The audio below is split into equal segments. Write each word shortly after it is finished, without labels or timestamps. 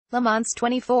Le Mans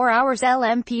 24 Hours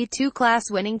LMP2 class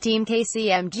winning team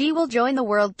KCMG will join the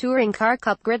World Touring Car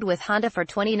Cup grid with Honda for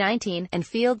 2019, and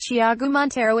field Tiago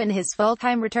Monteiro in his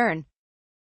full-time return.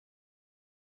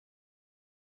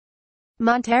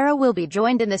 Monteiro will be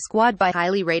joined in the squad by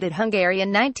highly rated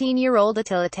Hungarian 19-year-old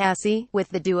Attila Tassi, with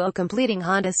the duo completing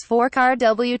Honda's four-car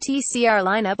WTCR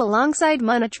lineup alongside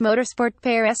Munich Motorsport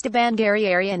pair Esteban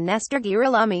Guerrieri and Nestor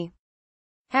Girolami.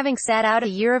 Having sat out a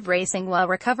year of racing while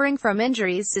recovering from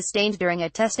injuries sustained during a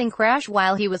testing crash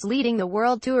while he was leading the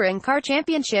World Touring Car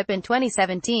Championship in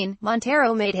 2017,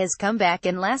 Monteiro made his comeback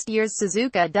in last year's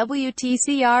Suzuka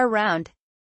WTCR round.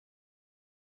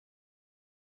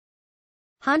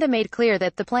 Honda made clear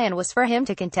that the plan was for him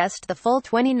to contest the full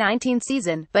 2019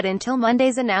 season, but until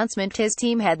Monday's announcement his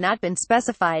team had not been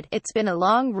specified. It's been a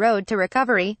long road to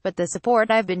recovery, but the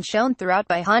support I've been shown throughout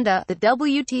by Honda, the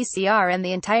WTCR and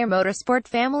the entire motorsport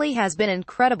family has been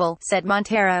incredible, said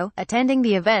Monteiro. Attending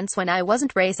the events when I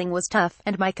wasn't racing was tough,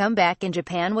 and my comeback in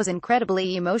Japan was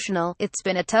incredibly emotional. It's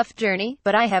been a tough journey,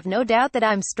 but I have no doubt that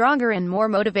I'm stronger and more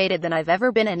motivated than I've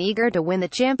ever been and eager to win the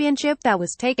championship that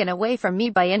was taken away from me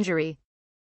by injury.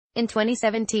 In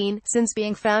 2017, since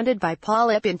being founded by Paul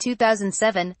Ip in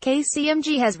 2007,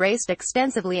 KCMG has raced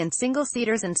extensively in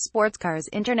single-seaters and sports cars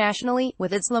internationally,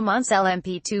 with its Le Mans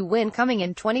LMP2 win coming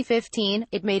in 2015.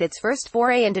 It made its first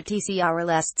foray into TCR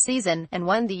last season, and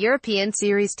won the European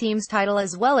Series Teams title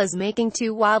as well as making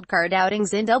two wildcard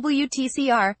outings in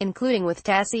WTCR, including with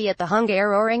Tassi at the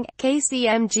Hungaroring.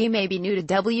 KCMG may be new to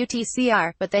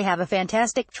WTCR, but they have a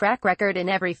fantastic track record in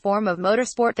every form of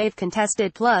motorsport they've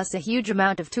contested, plus a huge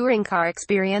amount of touring car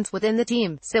experience within the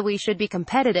team, so we should be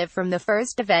competitive from the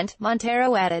first event,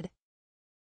 Monteiro added.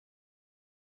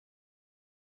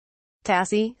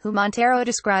 Tassi, who Monteiro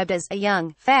described as a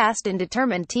young, fast and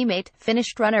determined teammate,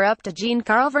 finished runner-up to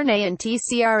Jean-Carl Vernet in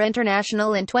TCR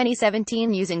International in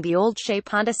 2017 using the old-shape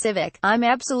Honda Civic. I'm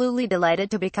absolutely delighted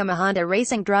to become a Honda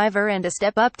racing driver and to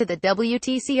step up to the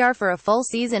WTCR for a full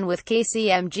season with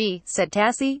KCMG, said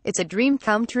Tassi. It's a dream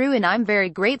come true and I'm very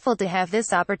grateful to have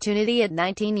this opportunity at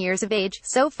 19 years of age.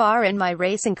 So far in my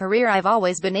racing career I've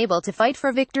always been able to fight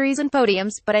for victories and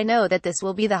podiums, but I know that this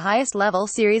will be the highest level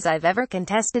series I've ever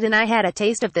contested, and I had a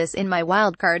taste of this in my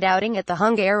wildcard outing at the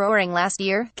Hungaroring last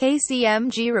year.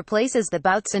 KCMG replaces the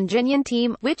Boutsen-Ginion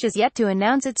team, which is yet to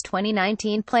announce its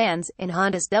 2019 plans. In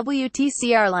Honda's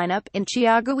WTCR lineup, in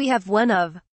Tiago we have one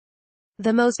of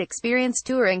the most experienced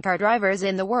touring car drivers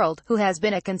in the world, who has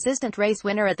been a consistent race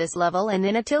winner at this level, and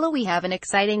in Attila we have an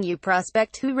exciting new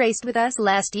prospect who raced with us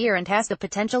last year and has the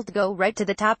potential to go right to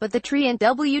the top of the tree in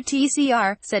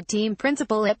WTCR, said team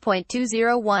principal at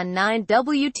 .2019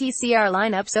 WTCR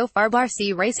lineup so far: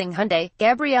 Barcy Racing Hyundai,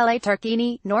 Gabriele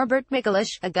Tarquini, Norbert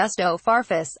Mikulich, Augusto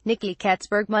Farfus, Nicky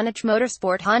Katzberg Munich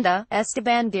Motorsport Honda,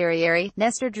 Esteban Guerrieri,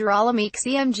 Nestor Girolami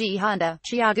KCMG Honda,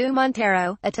 Tiago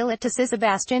Monteiro, Attila Tassi,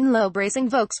 Sebastian Loeb Racing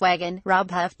Volkswagen,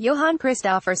 Rob Huff, Johan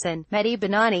Christofferson, Mehdi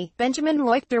Benani, Benjamin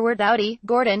Leuchterwart Audi,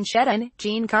 Gordon Shedden,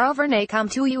 Jean-Carl Vernet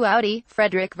Comtuyu Audi,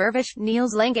 Frederick Vervish,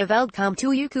 Niels Langeveld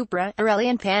Comtuyu Cupra,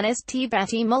 Aurelian Panis T.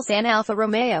 Batti Mulsanne Alfa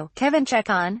Romeo, Kevin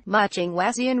Chacon, Maching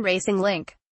Wasian Racing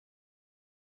Link.